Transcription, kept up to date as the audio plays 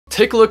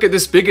Take a look at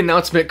this big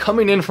announcement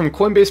coming in from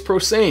Coinbase Pro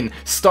saying,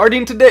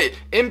 starting today,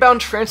 inbound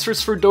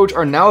transfers for Doge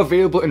are now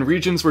available in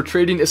regions where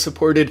trading is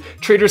supported.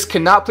 Traders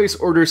cannot place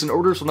orders and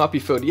orders will not be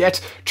filled yet.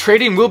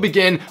 Trading will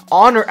begin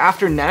on or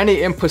after 9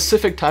 a.m.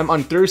 Pacific time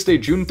on Thursday,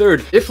 June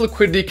 3rd, if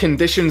liquidity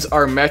conditions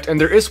are met. And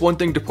there is one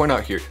thing to point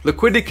out here.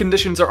 Liquidity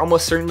conditions are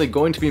almost certainly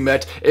going to be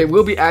met. It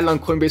will be added on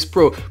Coinbase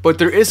Pro, but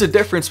there is a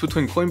difference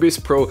between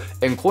Coinbase Pro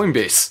and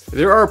Coinbase.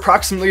 There are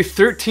approximately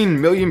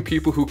 13 million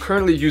people who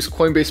currently use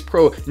Coinbase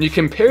Pro, and you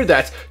compare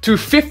that to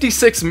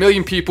 56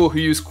 million people who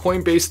use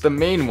Coinbase, the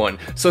main one.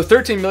 So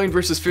 13 million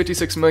versus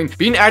 56 million.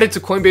 Being added to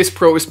Coinbase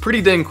Pro is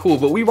pretty dang cool,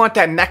 but we want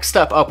that next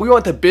step up. We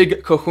want the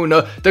big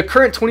kahuna. The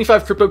current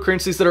 25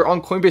 cryptocurrencies that are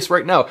on Coinbase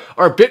right now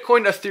are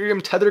Bitcoin,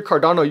 Ethereum, Tether,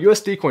 Cardano,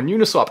 USD Coin,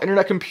 Uniswap,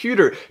 Internet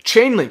Computer,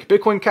 Chainlink,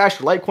 Bitcoin Cash,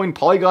 Litecoin,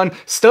 Polygon,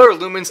 Stellar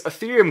Lumens,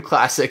 Ethereum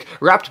Classic,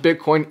 Wrapped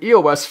Bitcoin,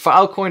 EOS,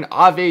 Filecoin,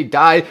 Aave,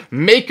 Dai,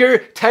 Maker,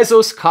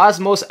 Tezos,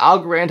 Cosmos,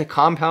 Algorand,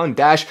 Compound,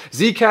 Dash,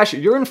 Zcash,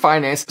 Urine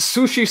Finance,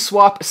 Sushi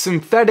Swap,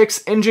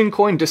 Synthetics, Engine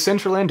Coin,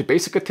 Decentraland,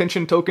 Basic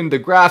Attention Token, The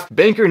Graph,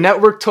 Banker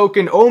Network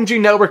Token, OMG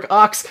Network,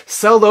 Ox,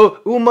 Cello,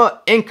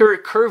 UMA, Anchor,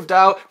 Curved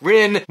Out,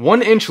 Rin,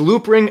 1-inch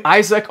Loop Ring,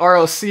 Isaac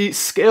RLC,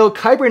 Scale,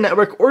 Kyber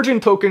Network, Origin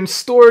Token,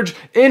 Storage,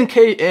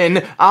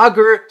 NKN,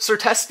 Augur,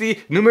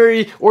 Certesti,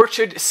 Numeri,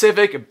 Orchid,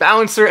 Civic,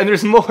 Balancer, and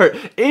there's more.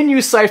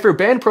 In-use Cipher,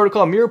 Band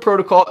Protocol, Mirror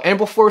Protocol,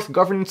 Ampleforth,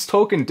 Governance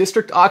Token,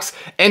 District Ox,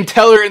 and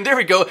Teller, and there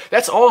we go.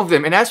 That's all of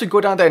them. And as we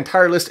go down that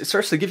entire list, it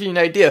starts to give you an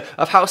idea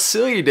of how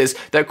silly it is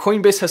that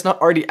Coinbase has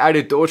not already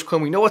added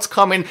Dogecoin. We know what's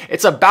coming.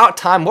 It's about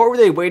time. What were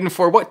they waiting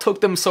for? What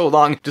took them so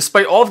long?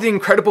 Despite all of the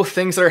incredible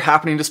things that are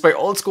happening, despite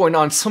all that's going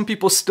on, some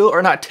people still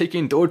are not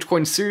taking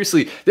Dogecoin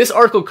seriously. This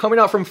article coming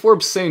out from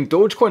Forbes saying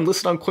Dogecoin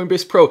listed on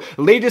Coinbase Pro,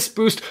 latest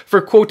boost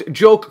for quote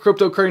joke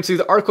cryptocurrency.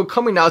 The article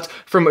coming out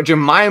from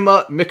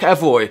Jemima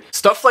McEvoy.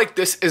 Stuff like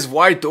this is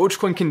why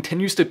Dogecoin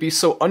continues to be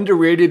so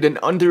underrated and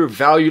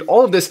undervalued.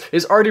 All of this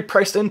is already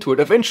priced into it.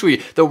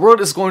 Eventually, the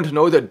world is going to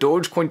know that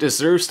Dogecoin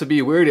deserves to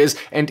be where it is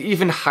and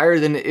even higher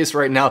than it is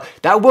right now.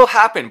 That will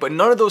happen, but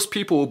none of those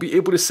people will be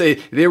able to say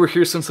they were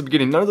here since the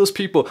beginning. None of those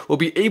people will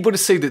be able to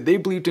say that they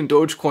believed in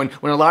Dogecoin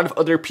when a lot of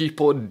other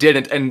people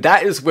didn't. And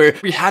that is where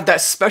we have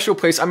that special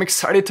place. I'm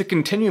excited to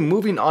continue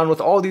moving on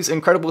with all these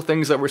incredible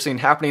things that we're seeing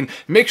happening.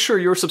 Make sure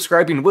you're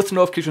subscribing with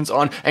notifications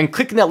on and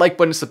clicking that like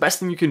button is the best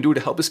thing you can do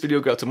to help this video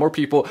get out to more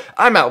people.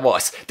 I'm Matt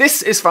Wass.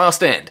 This is Final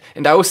Stand,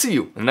 and I will see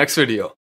you in the next video.